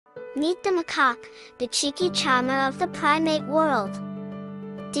Meet the macaque, the cheeky charmer of the primate world.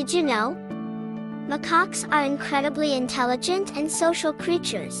 Did you know? Macaques are incredibly intelligent and social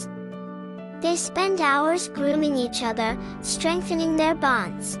creatures. They spend hours grooming each other, strengthening their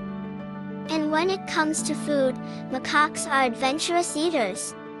bonds. And when it comes to food, macaques are adventurous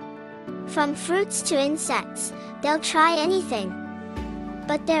eaters. From fruits to insects, they'll try anything.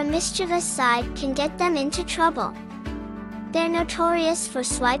 But their mischievous side can get them into trouble. They're notorious for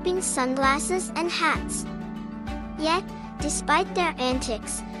swiping sunglasses and hats. Yet, despite their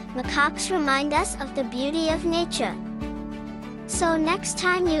antics, macaques remind us of the beauty of nature. So next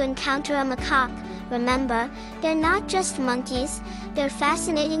time you encounter a macaque, remember, they're not just monkeys, they're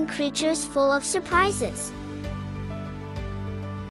fascinating creatures full of surprises.